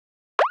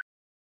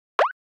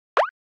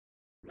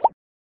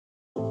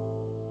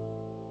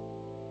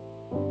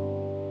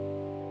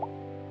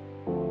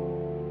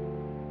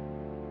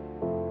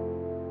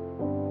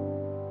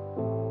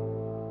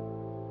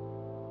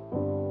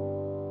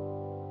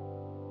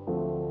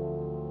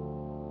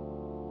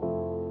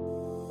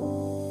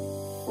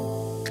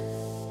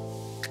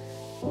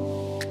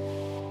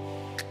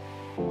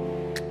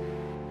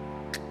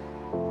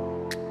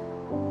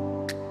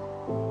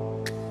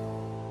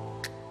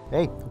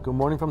Good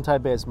morning from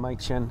Taipei, it's Mike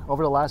Chen.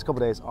 Over the last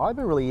couple days, all I've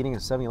been really eating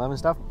is 7-Eleven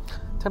stuff.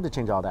 Time to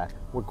change all that.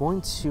 We're going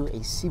to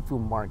a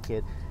seafood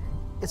market.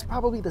 It's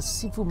probably the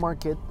seafood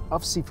market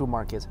of seafood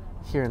markets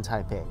here in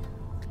Taipei.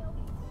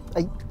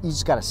 You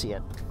just gotta see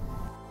it.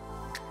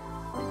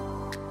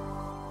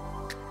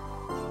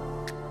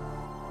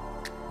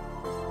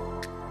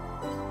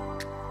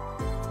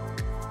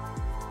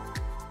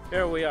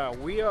 Here we are.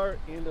 We are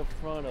in the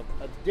front of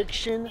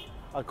Addiction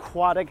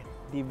Aquatic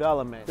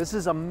development. This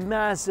is a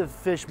massive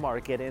fish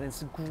market and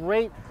it's a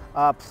great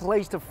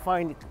place to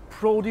find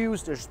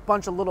produce. There's a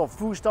bunch of little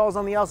food stalls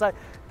on the outside.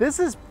 This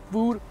is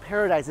food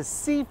paradise, a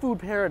seafood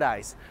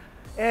paradise.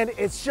 And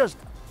it's just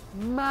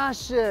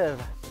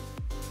massive.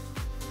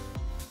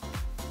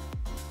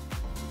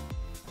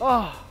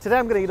 Oh, today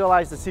I'm gonna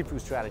utilize the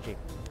seafood strategy.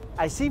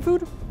 I see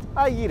food,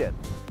 I eat it.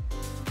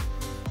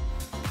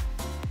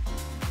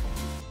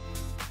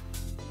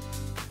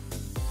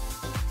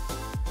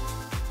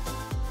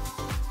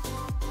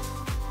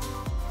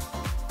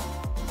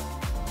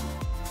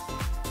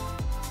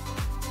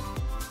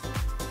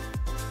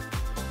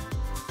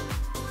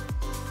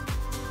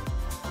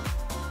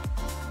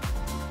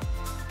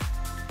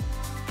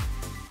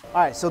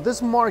 All right, so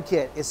this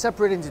market is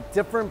separated into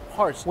different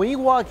parts. When you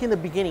walk in the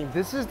beginning,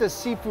 this is the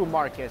seafood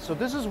market. So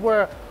this is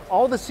where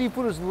all the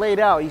seafood is laid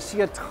out. You see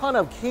a ton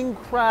of king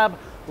crab,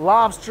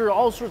 lobster,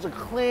 all sorts of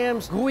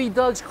clams, gooey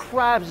ducks,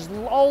 crabs,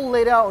 all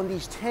laid out in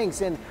these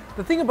tanks. And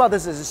the thing about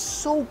this is it's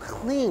so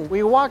clean. When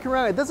you walk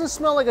around, it doesn't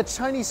smell like a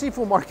Chinese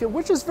seafood market,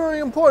 which is very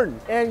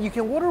important. And you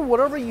can order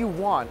whatever you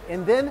want,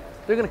 and then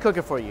they're gonna cook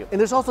it for you. And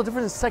there's also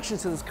different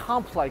sections to this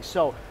complex.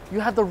 So you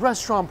have the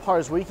restaurant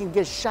parts where you can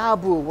get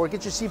shabu or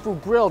get your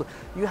seafood grilled.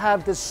 You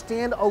have the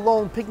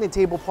stand-alone picnic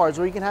table parts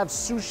where you can have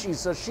sushi,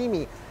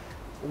 sashimi.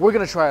 We're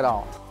gonna try it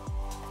all.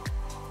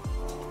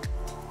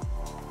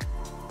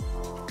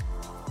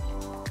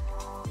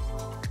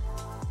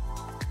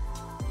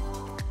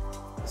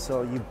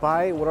 So you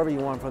buy whatever you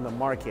want from the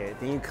market,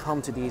 then you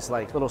come to these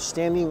like little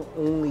standing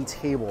only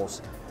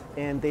tables,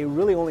 and they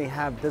really only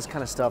have this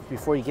kind of stuff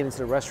before you get into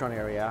the restaurant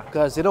area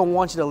because they don't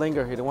want you to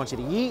linger here. They want you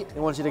to eat,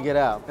 they want you to get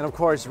out. And of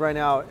course, right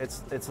now,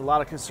 it's a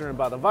lot of concern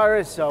about the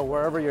virus, so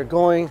wherever you're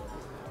going,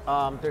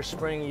 they're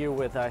spraying you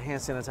with hand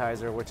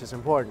sanitizer, which is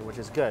important, which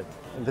is good.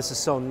 And this is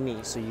so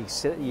neat. So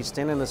you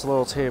stand in this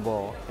little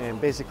table,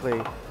 and basically,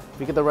 if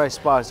you get the right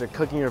spots, they're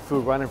cooking your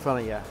food right in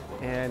front of you.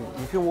 And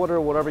you can order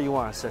whatever you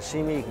want.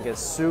 Sashimi, you can get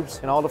soups,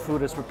 and all the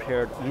food is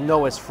prepared. You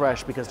know it's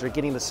fresh because they're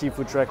getting the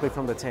seafood directly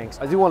from the tanks.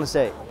 I do want to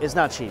say, it's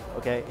not cheap,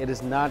 okay? It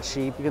is not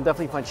cheap. You can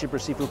definitely find cheaper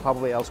seafood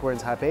probably elsewhere in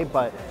Taipei,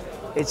 but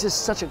it's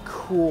just such a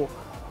cool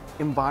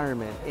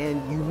environment.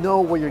 And you know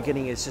what you're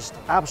getting is just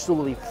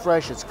absolutely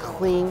fresh, it's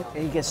clean,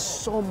 and you get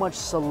so much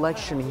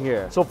selection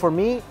here. So for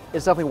me,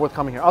 it's definitely worth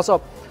coming here.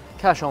 Also,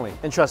 cash only,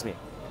 and trust me,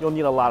 you'll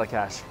need a lot of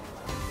cash.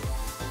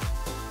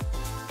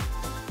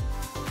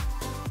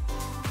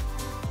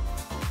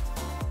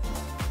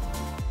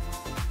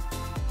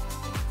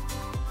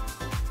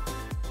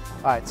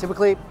 All right,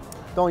 typically,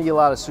 don't eat a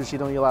lot of sushi,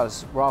 don't eat a lot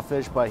of raw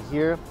fish, but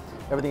here,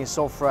 everything is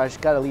so fresh,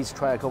 gotta at least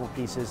try a couple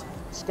pieces.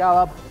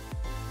 Scallop.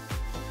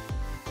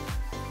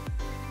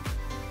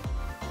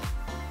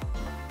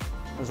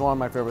 This is one of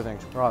my favorite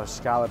things. Oh, the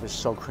scallop is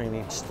so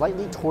creamy.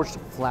 Slightly torched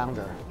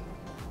flounder.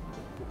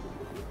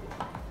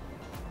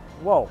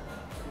 Whoa.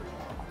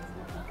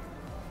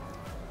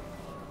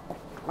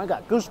 I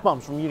got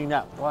goosebumps from eating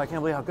that. Wow, I can't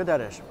believe how good that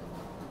is.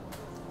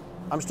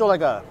 I'm still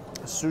like a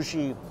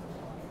sushi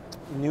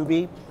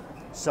newbie.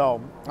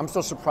 So I'm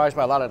still surprised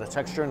by a lot of the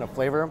texture and the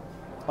flavor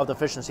of the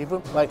fish and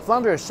seafood. Like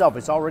flounder itself,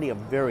 it's already a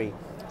very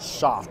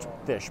soft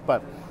fish,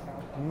 but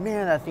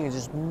man, that thing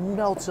just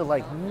melted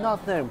like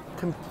nothing.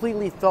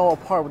 Completely fell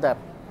apart with that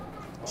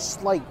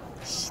slight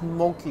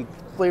smoky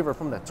flavor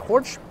from the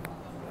torch.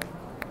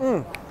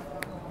 I've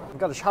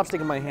got a chopstick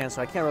in my hand,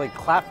 so I can't really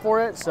clap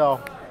for it, so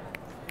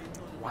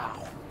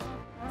wow.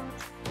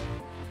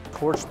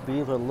 Torched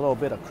beef with a little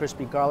bit of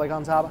crispy garlic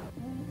on top.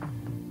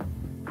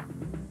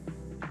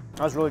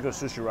 That's really good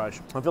sushi rice.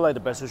 I feel like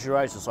the best sushi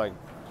rice is like,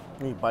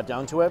 when you bite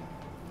down to it,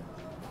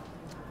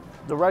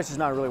 the rice is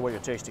not really what you're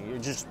tasting. You're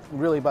just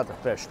really about the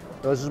fish.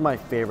 This is my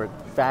favorite,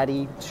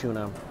 fatty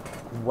tuna.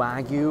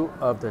 Wagyu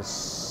of the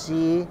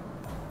sea.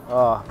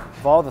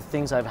 Of all the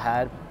things I've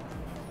had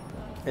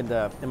in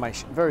my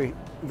very,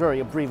 very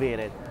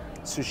abbreviated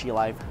sushi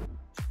life,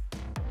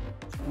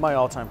 my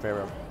all-time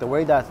favorite. The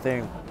way that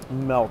thing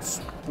melts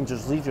and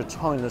just leaves your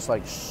tongue in this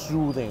like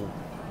soothing,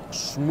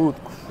 smooth,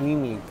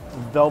 creamy,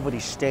 velvety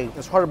state.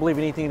 It's hard to believe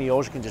anything in the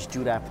ocean can just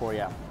do that for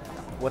you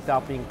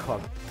without being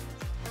cooked.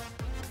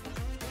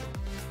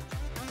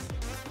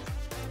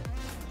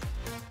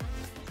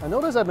 I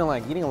noticed I've been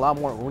like eating a lot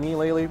more uni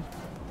lately,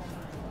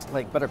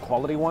 like better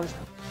quality ones.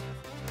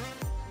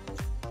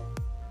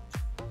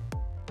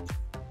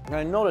 And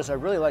I noticed I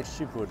really like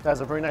seafood. It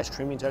has a very nice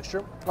creamy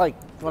texture. Like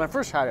when I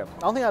first had it, I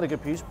don't think I had a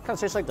good piece. It kind of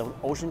tastes like the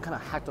ocean kind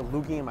of hacked a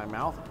loogie in my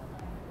mouth.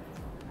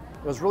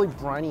 It was really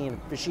briny and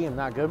fishy and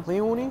not good.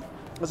 Clean uni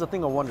was a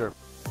thing of wonder.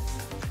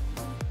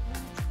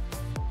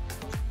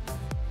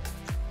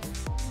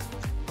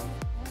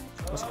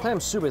 This clam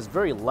soup is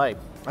very light.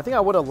 I think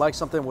I would have liked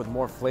something with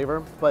more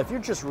flavor, but if you're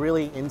just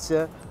really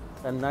into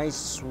a nice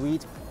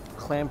sweet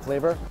clam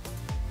flavor.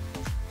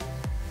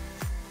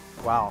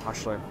 Wow,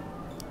 actually,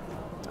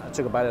 I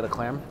took a bite of the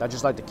clam. I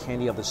just like the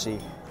candy of the sea.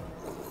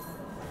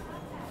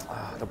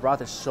 The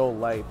broth is so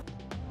light.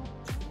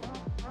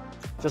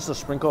 Just a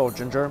sprinkle of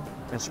ginger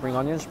and spring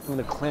onions from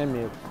the clam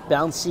meat.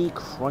 Bouncy,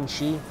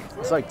 crunchy.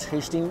 It's like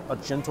tasting a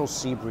gentle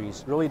sea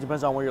breeze. Really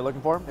depends on what you're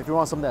looking for. If you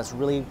want something that's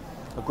really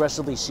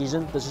aggressively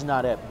seasoned, this is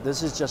not it.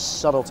 This is just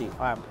subtlety.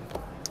 All right,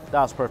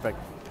 that was perfect.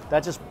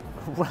 That's just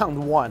round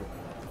one.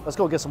 Let's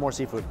go get some more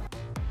seafood.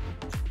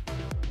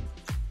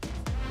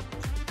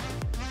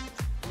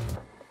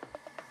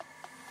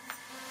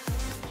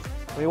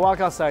 When you walk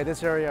outside,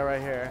 this area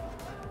right here,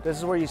 this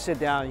is where you sit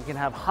down. You can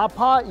have hot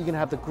pot, you can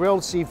have the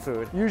grilled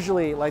seafood.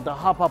 Usually, like the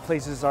hot pot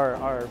places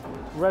are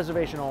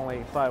reservation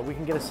only, but we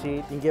can get a seat.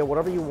 You can get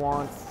whatever you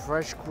want,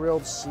 fresh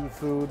grilled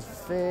seafood,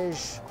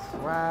 fish,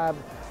 crab,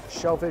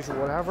 shellfish,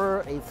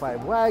 whatever,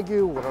 8.5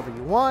 Wagyu, whatever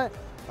you want.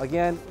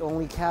 Again,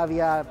 only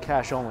caveat,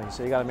 cash only,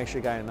 so you gotta make sure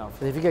you got enough.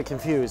 And if you get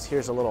confused,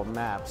 here's a little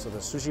map. So the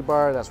sushi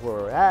bar, that's where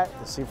we're at,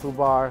 the seafood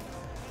bar,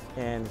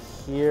 and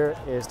here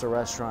is the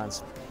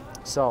restaurants.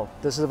 So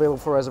this is available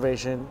for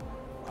reservation.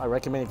 I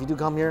recommend if you do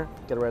come here,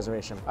 get a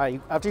reservation. All right,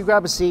 after you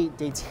grab a seat,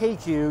 they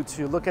take you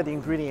to look at the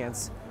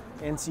ingredients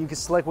and so you can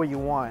select what you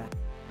want.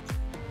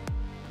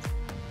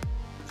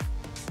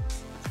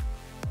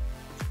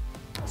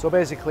 So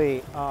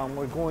basically,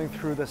 we're going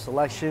through the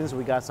selections.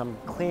 We got some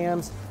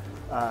clams,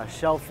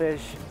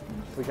 shellfish,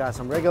 we got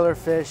some regular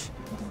fish.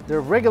 The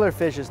regular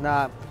fish is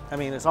not, I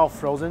mean, it's all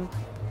frozen.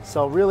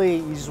 So really,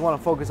 you just want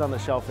to focus on the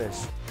shellfish.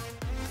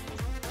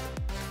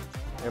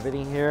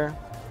 Everything here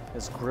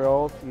is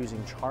grilled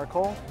using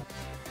charcoal.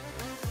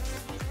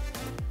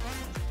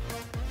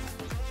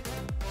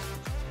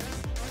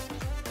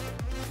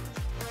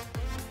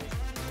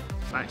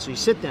 All right, so you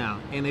sit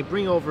down and they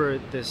bring over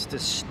this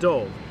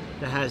stove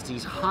that has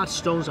these hot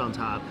stones on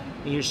top,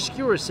 and your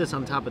skewer sits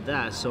on top of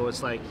that, so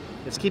it's like,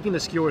 it's keeping the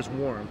skewers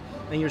warm,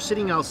 and you're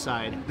sitting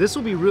outside. This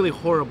will be really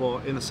horrible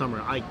in the summer.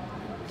 I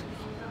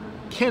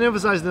can't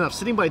emphasize enough,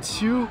 sitting by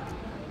two,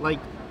 like,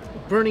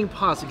 burning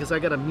pots, because I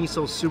got a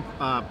miso soup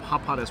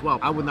hot pot as well.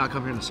 I would not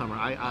come here in the summer,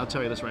 I'll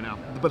tell you this right now.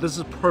 But this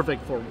is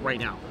perfect for right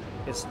now.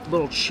 It's a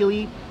little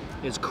chilly,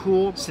 it's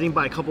cool, sitting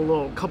by a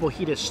couple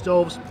heated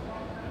stoves,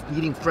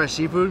 eating fresh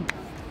seafood.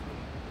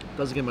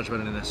 Doesn't get much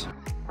better than this.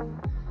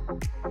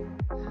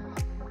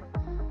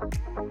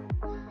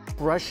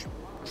 Fresh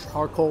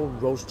charcoal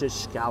roasted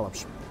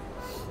scallops.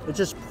 It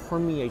just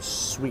permeates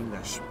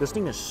sweetness. This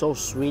thing is so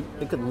sweet,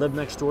 it could live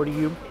next door to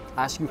you,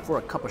 ask you for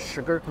a cup of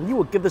sugar, and you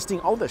will give this thing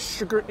all the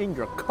sugar in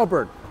your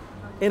cupboard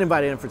and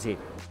invite it in for tea.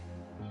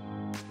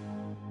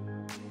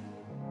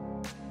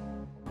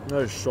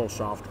 That is so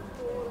soft.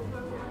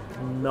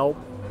 Melt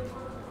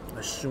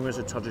as soon as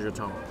it touches your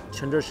tongue.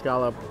 Tender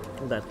scallop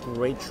with that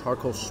great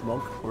charcoal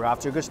smoke. We're off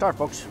to a good start,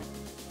 folks.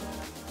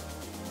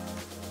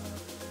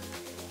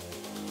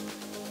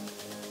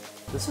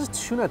 This is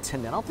tuna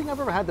tendon. I don't think I've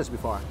ever had this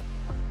before.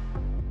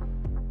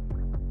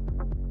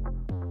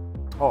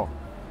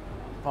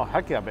 Oh,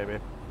 heck yeah, baby.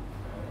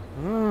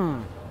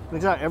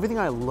 It's got everything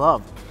I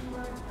love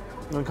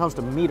when it comes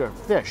to meat or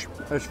fish.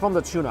 It's from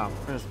the tuna,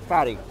 and it's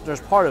fatty. There's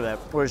part of it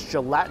where it's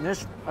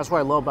gelatinous. That's what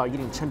I love about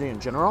eating tendon in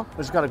general.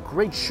 It's got a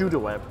great chew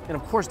to it, and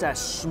of course that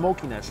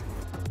smokiness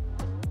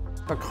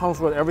that comes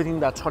with everything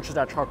that touches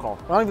that charcoal.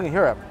 I don't even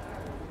hear it.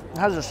 It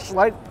has a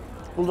slight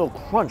little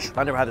crunch.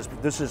 I never had this.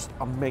 This is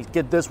amazing.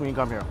 Get this when you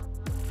come here.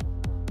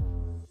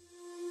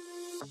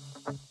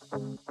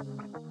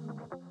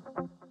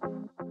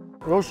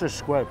 Roasted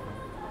squid.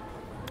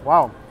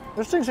 Wow,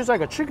 this thing tastes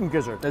like a chicken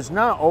gizzard. It's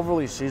not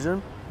overly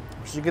seasoned,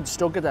 so you can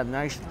still get that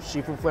nice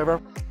seafood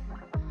flavor.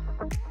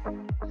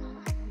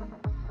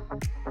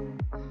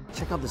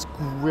 Check out this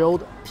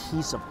grilled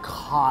piece of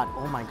cod.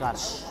 Oh my God,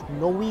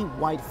 snowy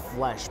white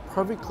flesh,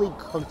 perfectly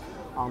cooked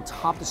on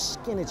top. The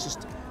skin is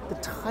just the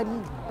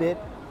tiny bit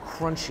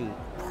crunchy,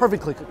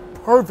 perfectly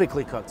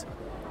cooked.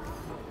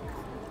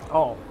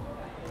 Oh,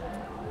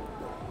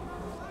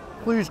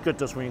 please get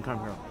this when you come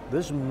here.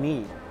 This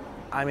meat,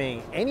 I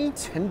mean, any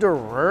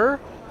tenderer,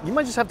 you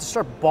might just have to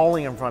start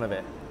bawling in front of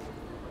it.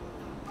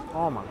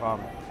 Oh my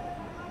God.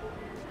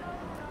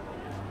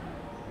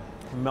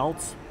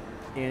 Melts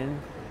in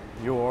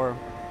your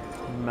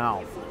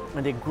mouth.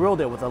 And they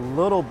grilled it with a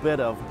little bit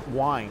of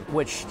wine,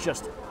 which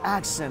just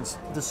accents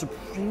the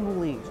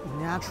supremely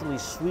naturally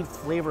sweet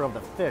flavor of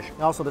the fish.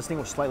 And also, this thing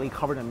was slightly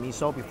covered in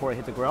miso before it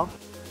hit the grill.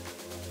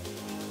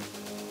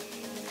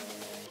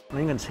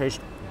 And you can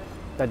taste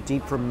that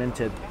deep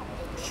fermented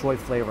soy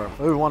flavor.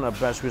 It was one of the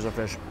best pieces of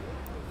fish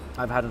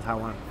I've had in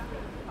Taiwan,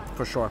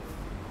 for sure.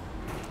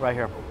 Right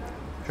here,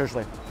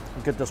 seriously,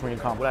 get this when you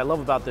come. What I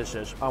love about this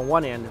is, on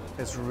one end,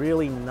 it's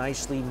really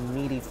nicely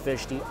meaty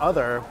fish. The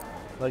other,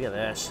 look at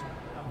this.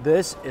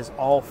 This is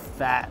all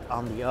fat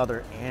on the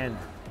other end.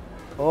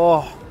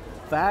 Oh,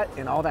 fat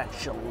and all that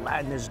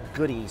gelatinous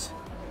goodies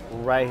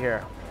right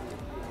here.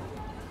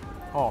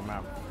 Oh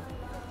man.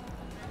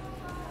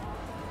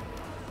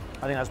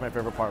 I think that's my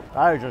favorite part.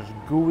 That is just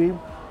gooey,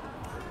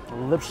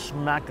 lip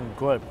smacking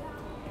good.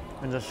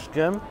 And the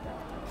skin,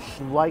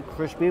 slight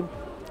crispy,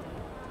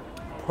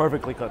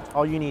 perfectly cooked.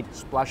 All you need is a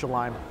splash of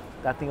lime.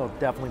 That thing will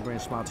definitely bring a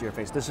smile to your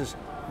face. This is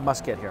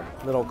must get here.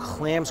 Little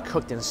clams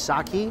cooked in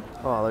sake.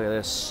 Oh, look at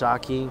this,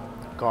 sake,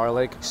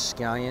 garlic,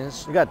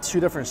 scallions. We got 2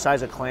 different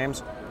sizes of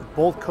clams,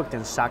 both cooked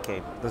in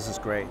sake. This is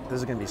great. This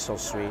is gonna be so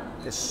sweet.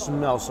 It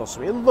smells so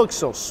sweet. It looks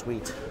so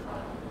sweet.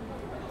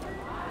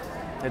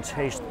 It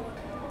tastes.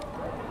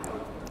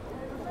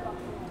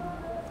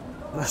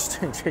 This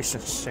thing tastes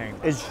insane.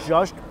 It's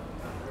just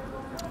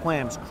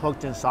clams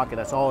cooked in sake.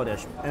 That's all it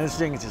is. And this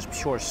thing is just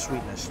pure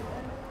sweetness.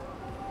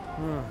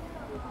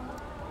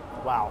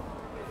 Wow.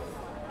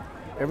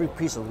 Every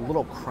piece is a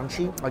little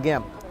crunchy.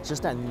 Again,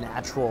 just that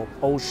natural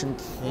ocean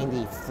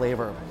candy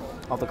flavor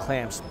of the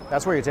clams.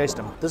 That's where you taste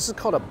them. This is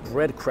called a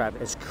bread crab.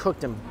 It's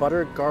cooked in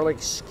butter, garlic,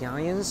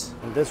 scallions.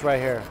 And this right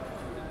here,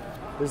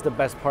 this is the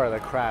best part of the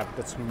crab,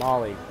 the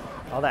tamale.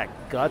 All that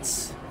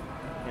guts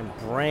and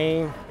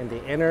brain and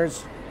the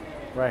innards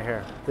right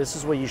here. This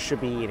is what you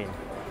should be eating.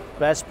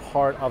 Best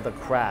part of the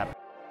crab.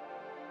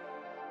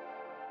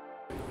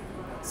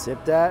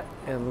 Dip that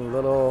in a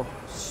little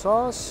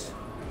sauce.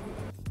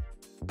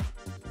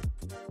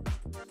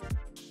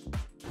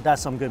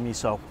 That's some good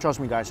miso. Trust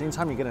me guys,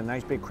 anytime you get a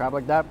nice big crab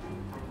like that,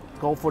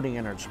 go for the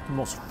innards.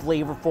 Most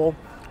flavorful,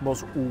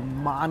 most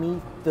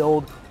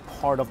umami-filled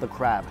part of the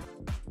crab.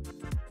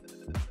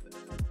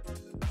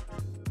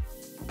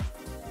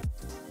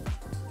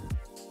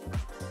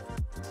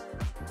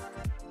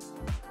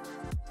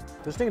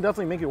 This thing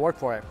definitely make you work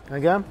for it. And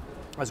again,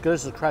 as good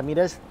as the crab meat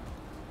is,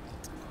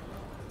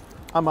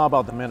 I'm all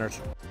about the innards.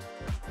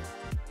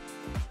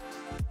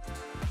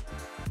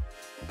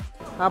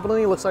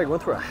 Abalone looks like it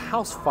went through a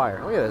house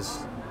fire. Look at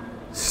this.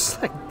 It's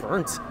just like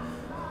burnt.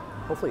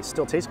 Hopefully it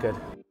still tastes good.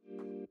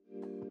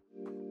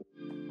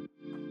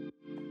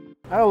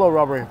 I had a little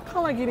rubbery. Kind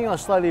of like eating a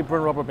slightly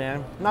burnt rubber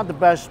band. Not the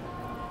best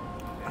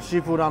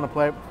seafood on the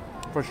plate,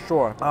 for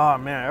sure. Oh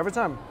man, every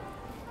time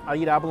I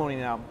eat abalone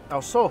now, I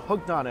was so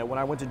hooked on it when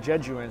I went to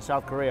Jeju in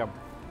South Korea.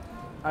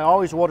 I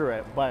always order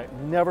it, but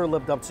never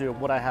lived up to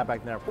what I had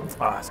back there.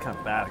 Oh, it's kind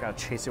of bad. I gotta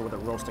chase it with a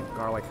roasted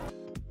garlic.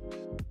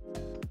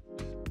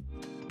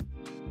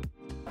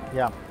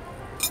 Yeah,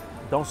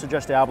 don't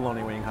suggest the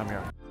abalone when you come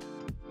here.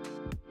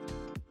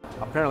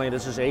 Apparently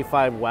this is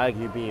A5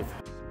 Wagyu beef.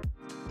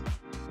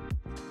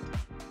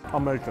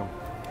 Amazing.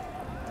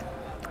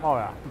 Oh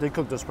yeah, they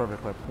cooked this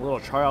perfectly. A little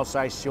char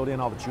outside, sealed in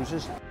all the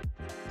juices.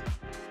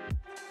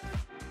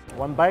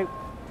 One bite,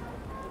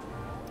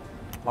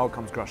 all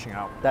comes crushing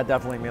out. That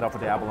definitely made up for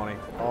the abalone.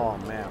 Oh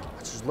man,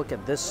 just look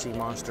at this sea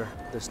monster.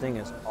 This thing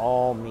is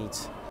all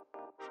meat.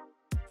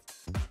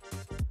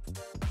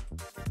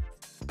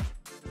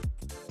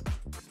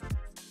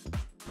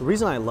 The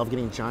reason I love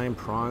getting giant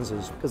prawns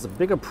is because the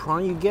bigger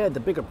prawn you get, the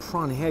bigger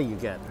prawn head you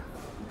get.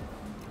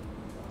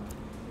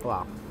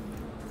 Wow.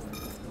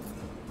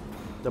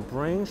 The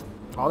brains,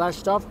 all that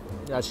stuff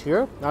that's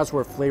here, that's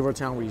where Flavor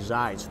Town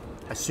resides.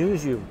 As soon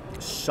as you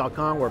suck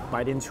on or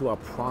bite into a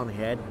prawn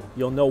head,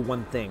 you'll know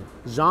one thing.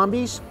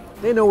 Zombies,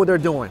 they know what they're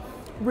doing.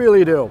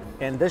 Really do.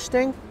 And this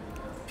thing,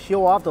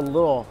 peel off the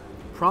little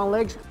prawn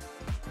legs,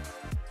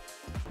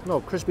 little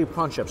crispy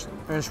prawn chips.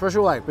 And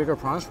especially like bigger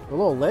prawns, the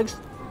little legs,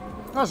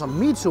 got some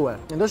meat to it.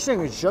 And this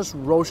thing is just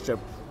roasted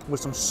with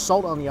some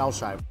salt on the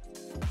outside.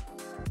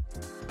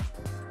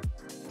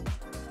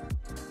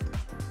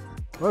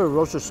 Well, it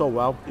roasted so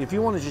well. If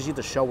you want to just eat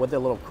the shell with that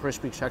little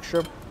crispy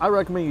texture, I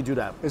recommend you do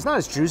that. It's not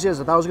as juicy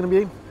as I thought it was gonna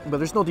be, but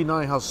there's no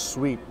denying how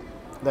sweet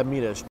that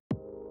meat is.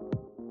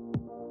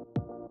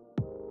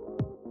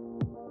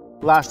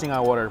 Last thing I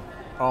ordered.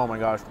 Oh my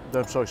gosh,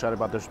 I'm so excited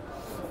about this.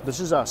 This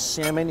is a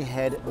salmon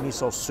head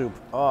miso soup.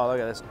 Oh,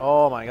 look at this.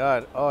 Oh my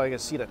God. Oh, you can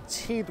see the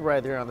teeth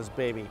right there on this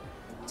baby.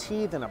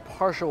 Teeth and a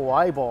partial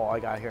eyeball I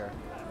got here.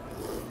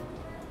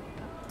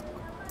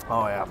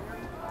 Oh yeah.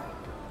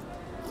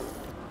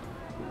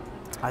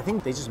 I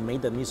think they just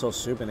made the miso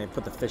soup and they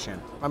put the fish in.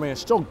 I mean,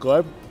 it's still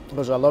good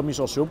because I love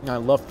miso soup and I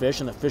love fish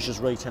and the fish is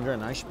really tender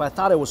and nice. But I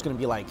thought it was gonna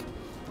be like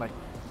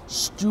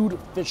stewed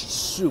fish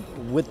soup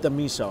with the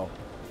miso.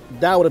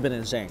 That would have been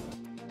insane.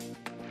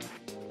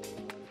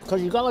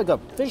 Because you got like a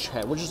fish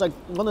head, which is like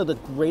one of the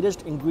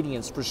greatest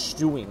ingredients for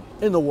stewing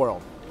in the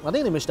world. I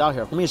think they missed out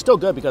here. I mean, it's still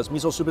good because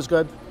miso soup is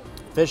good,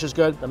 fish is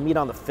good. The meat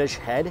on the fish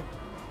head,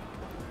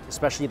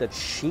 especially the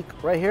cheek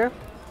right here,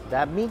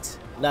 that meat,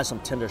 that's some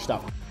tender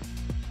stuff.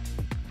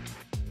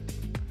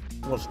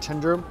 Most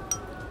tender,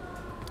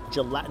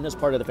 gelatinous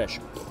part of the fish.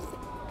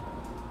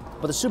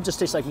 But the soup just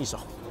tastes like miso.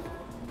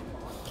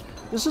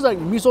 This is like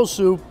miso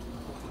soup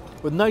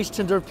with nice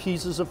tender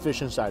pieces of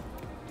fish inside.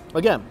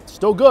 Again,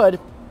 still good,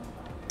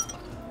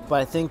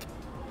 but I think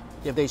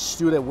if they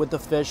stewed it with the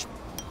fish,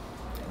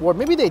 or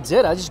maybe they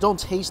did, I just don't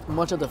taste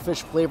much of the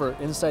fish flavor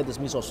inside this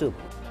miso soup.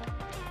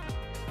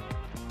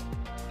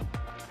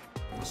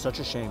 Such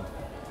a shame.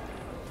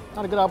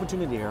 Not a good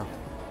opportunity here.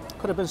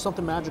 Could have been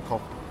something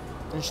magical.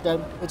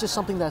 Instead, it's just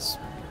something that's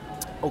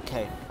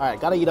okay. All right,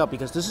 gotta eat up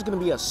because this is gonna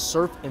be a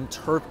surf and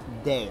turf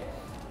day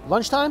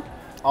Lunchtime,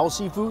 all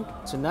seafood.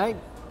 Tonight,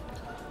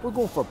 we're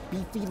going for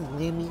beefy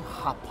lammy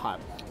hot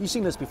pot. You've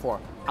seen this before.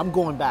 I'm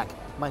going back.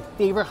 My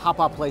favorite hot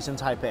pot place in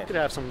Taipei. You could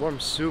have some warm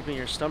soup in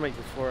your stomach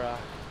before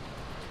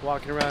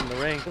walking around in the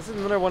rain. This is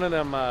another one of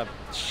them brown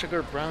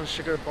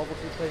sugar bubble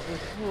tea places.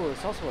 Ooh,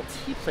 it's also a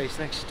tea place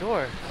next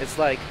door. It's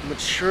like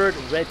matured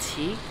red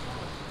tea.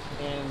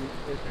 And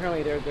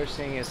apparently they're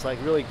saying it's like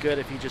really good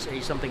if you just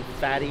ate something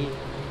fatty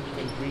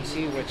and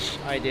greasy, which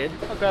I did.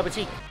 I'll grab a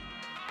tea.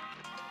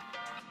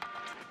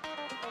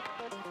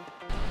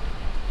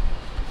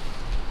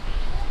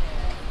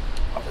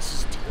 Oh, this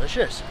is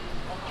delicious.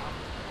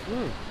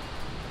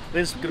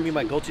 This is gonna be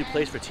my go-to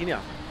place for tea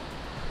now.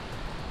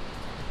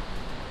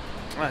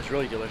 Oh, it's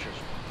really delicious.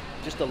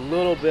 Just a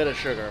little bit of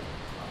sugar,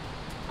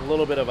 a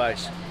little bit of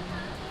ice.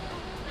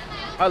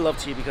 I love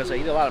tea because I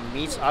eat a lot of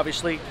meats,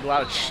 obviously, a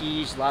lot of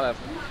cheese, a lot of,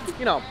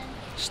 you know,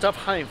 stuff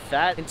high in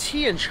fat. And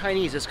tea in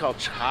Chinese is called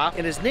cha,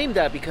 and it's named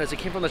that because it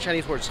came from the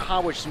Chinese word cha,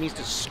 which means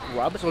to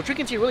scrub. So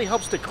drinking tea really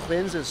helps to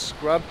cleanse and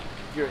scrub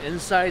your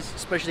insides,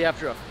 especially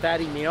after a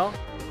fatty meal.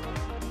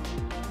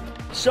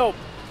 So,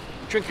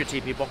 drink your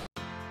tea, people.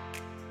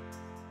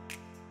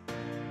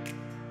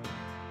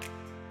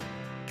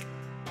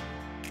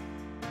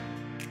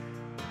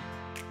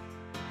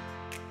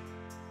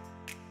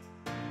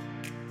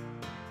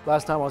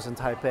 Last time I was in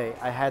Taipei,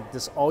 I had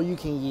this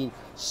all-you-can-eat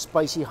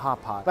spicy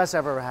hot pot. Best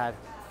I've ever had.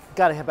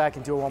 Gotta head back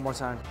and do it one more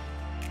time.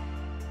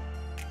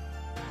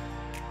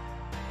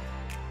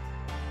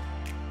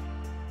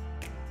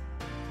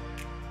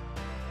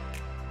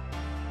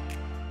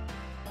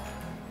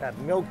 Got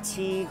milk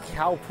tea,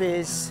 cow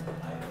piss,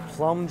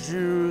 plum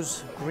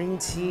juice, green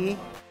tea.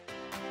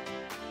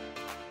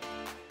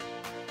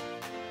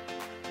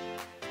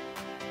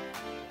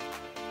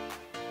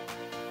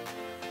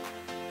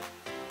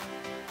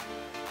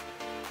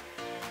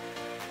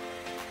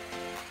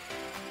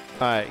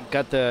 All right,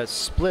 got the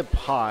split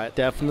pot.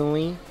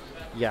 Definitely,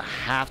 you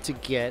have to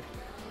get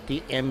the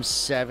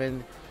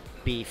M7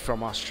 beef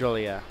from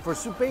Australia. For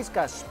soup base,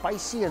 got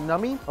spicy and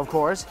nummy, of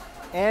course,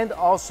 and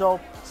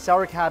also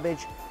sour cabbage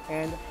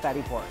and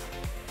fatty pork.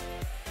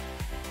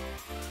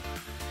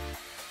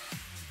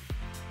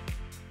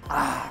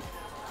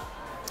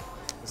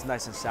 It's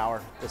nice and sour.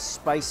 It's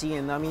spicy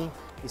and nummy.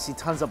 You see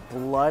tons of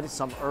blood,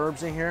 some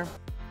herbs in here.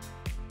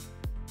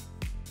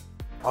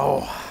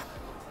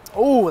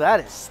 Oh, that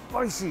is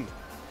spicy.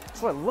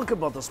 That's what I look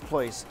about this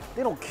place.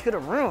 They don't kid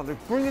around. They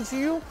bring it to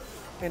you,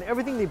 and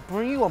everything they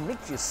bring you will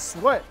make you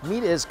sweat.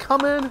 Meat is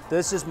coming.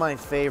 This is my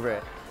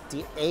favorite,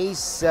 the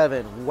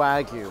A7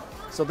 Wagyu.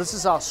 So this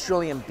is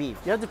Australian beef.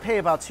 You have to pay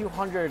about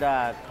 200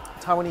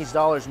 Taiwanese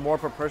dollars more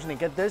per person to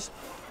get this.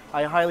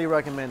 I highly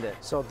recommend it.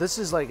 So this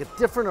is like a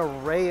different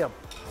array of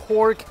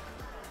pork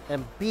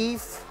and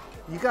beef.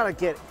 You gotta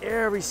get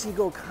every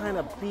single kind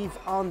of beef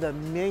on the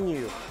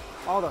menu.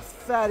 All the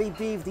fatty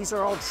beef, these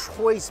are all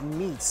choice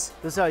meats.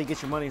 This is how you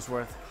get your money's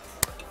worth.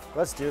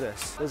 Let's do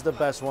this. This is the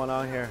best one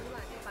on here.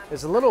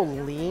 It's a little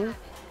lean,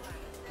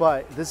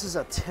 but this is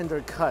a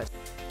tender cut.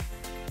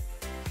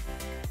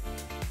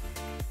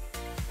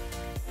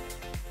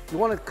 You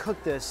want to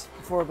cook this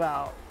for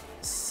about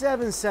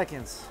 7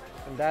 seconds,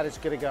 and that is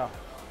good to go.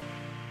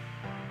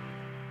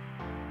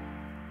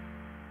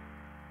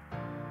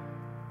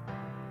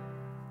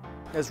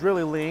 It's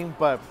really lean,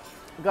 but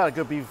we got a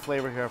good beef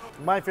flavor here.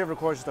 My favorite, of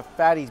course, is the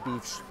fatty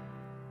beefs.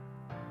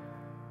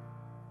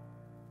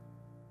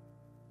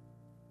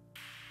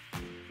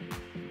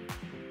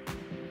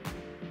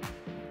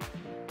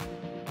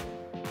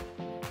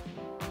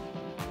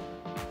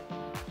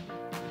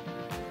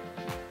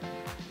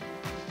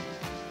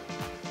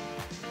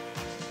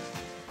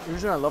 The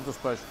reason I love this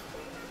place,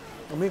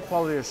 the meat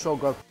quality is so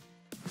good.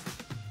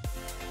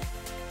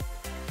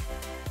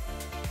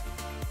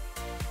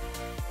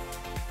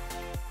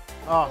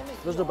 Oh,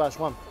 this is the best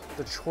one.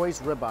 The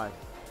choice ribeye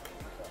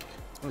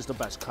is the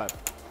best cut.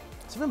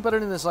 It's even better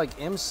than this like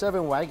M7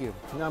 Wagyu.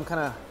 Now I'm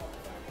kind of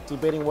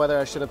debating whether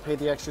I should have paid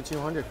the extra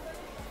 200.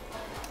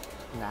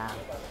 Nah,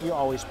 you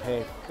always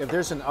pay. If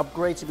there's an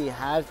upgrade to be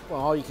had on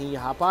all you can eat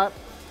hot pot,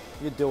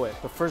 you do it.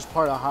 The first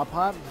part of hot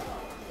pot,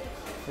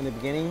 in the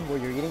beginning where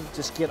you're eating,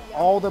 just get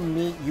all the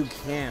meat you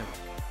can.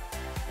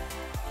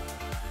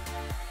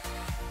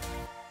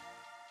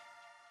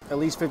 At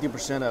least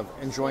 50% of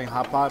enjoying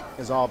hot pot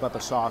is all about the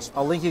sauce.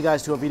 I'll link you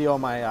guys to a video on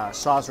my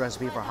sauce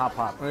recipe for hot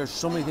pot. There's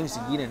so many things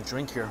to eat and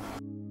drink here.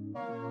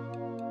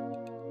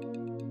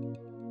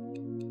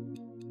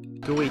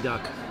 Gooey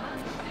duck.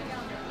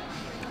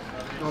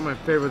 One of my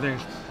favorite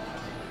things.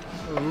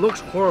 It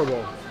looks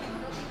horrible.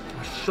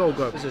 It's so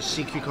good. This is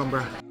sea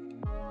cucumber.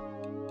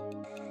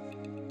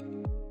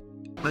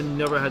 I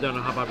never had that in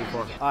a hot pot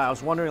before. I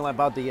was wondering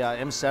about the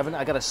M7.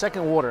 I got a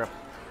second order.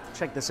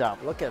 Check this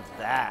out. Look at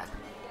that.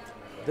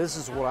 This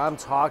is what I'm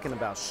talking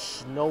about.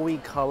 Snowy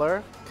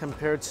color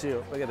compared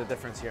to, look at the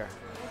difference here.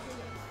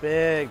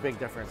 Big, big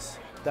difference.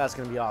 That's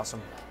gonna be awesome.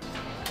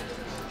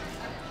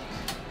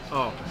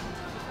 Oh.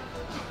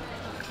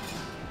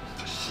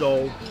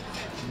 So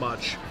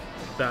much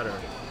better.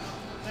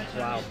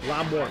 Wow, a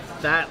lot more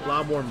fat, a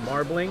lot more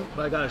marbling,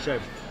 but I gotta say,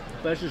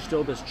 best is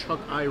still this chuck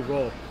eye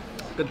roll.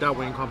 Good that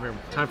way in comfort.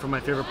 Time for my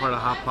favorite part of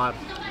hot pot,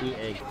 the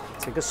egg.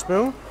 Take a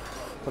spoon,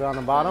 put it on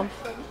the bottom,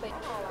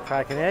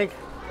 crack an egg,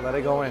 let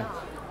it go in.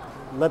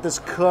 Let this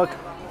cook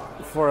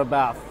for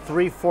about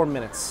 3-4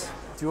 minutes.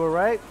 Do it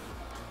right,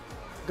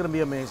 it's gonna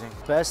be amazing.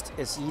 Best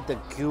is eat the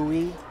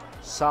gooey,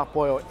 soft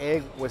boiled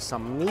egg with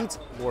some meat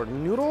or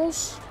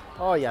noodles.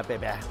 Oh yeah,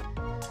 baby.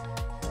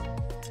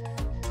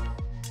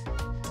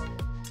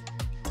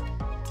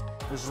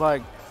 It's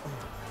like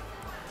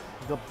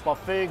the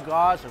buffet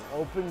gods have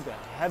opened the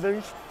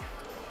heavens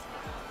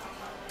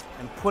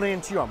and put it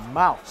into your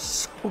mouth.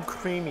 So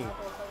creamy.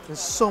 There's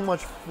so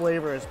much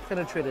flavor is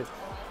penetrated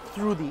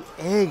through the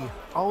egg.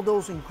 All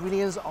those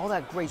ingredients, all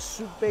that great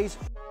soup base.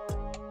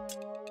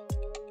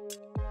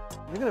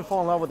 You're gonna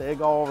fall in love with the egg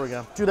all over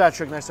again. Do that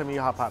trick next time you eat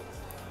hot pot.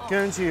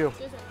 Guarantee you,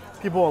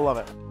 people will love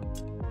it.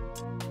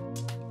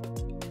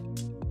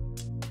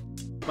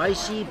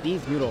 Spicy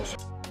beef noodles.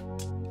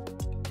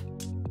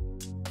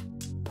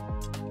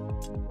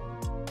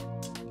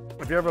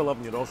 If you ever love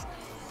noodles,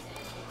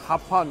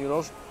 hot pot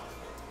noodles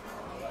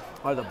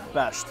are the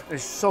best. They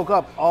soak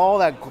up all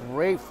that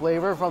great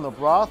flavor from the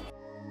broth.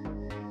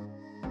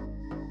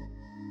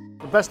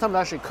 The best time to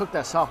actually cook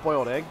that soft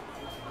boiled egg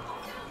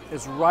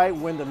is right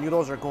when the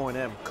noodles are going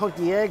in. Cook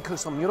the egg, cook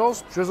some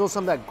noodles, drizzle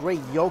some of that great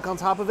yolk on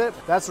top of it.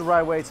 That's the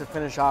right way to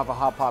finish off a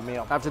hot pot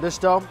meal. After this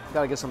though,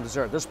 gotta get some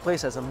dessert. This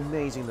place has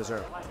amazing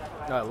dessert.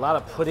 Got a lot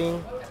of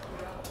pudding,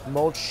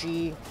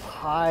 mochi,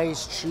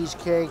 pies,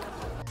 cheesecake.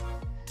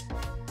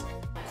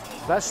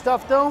 Best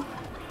stuff though,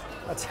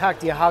 attack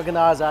the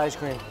Haagen-Dazs ice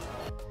cream.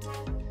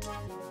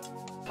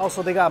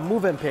 Also, they got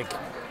move and pick.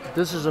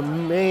 This is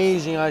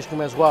amazing ice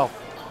cream as well.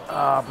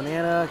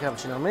 Banana,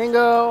 cappuccino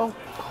mango,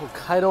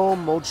 Hokkaido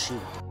mochi.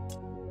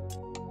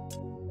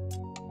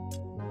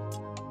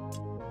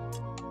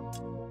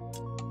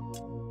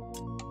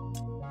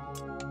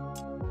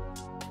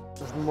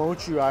 This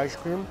mochi ice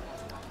cream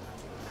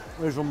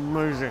is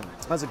amazing.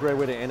 That's a great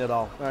way to end it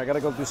all. All right,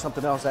 gotta go do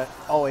something else that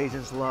all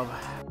Asians love.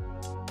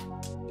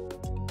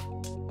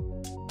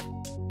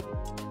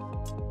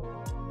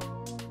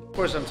 Of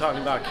course, I'm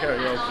talking about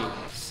karaoke.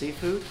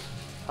 Seafood,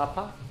 hot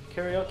pot,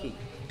 karaoke.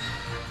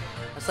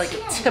 It's like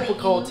a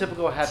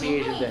typical happy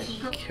Asian day.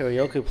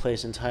 Karaoke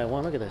place in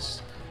Taiwan. Look at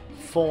this.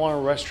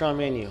 Full-on restaurant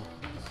menu.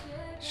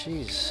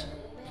 Jeez,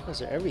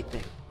 those are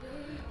everything.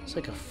 It's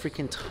like a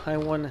freaking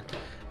Taiwan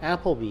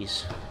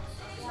Applebee's.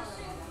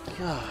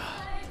 God.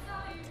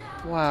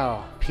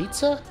 Wow.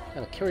 Pizza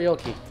and a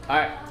karaoke. All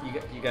right,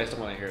 you guys don't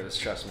want to hear this.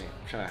 Trust me.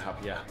 I'm trying to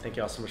help you out. Thank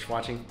you all so much for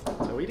watching.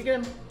 So we eat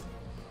again.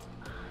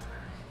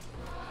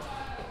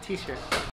 T-shirt.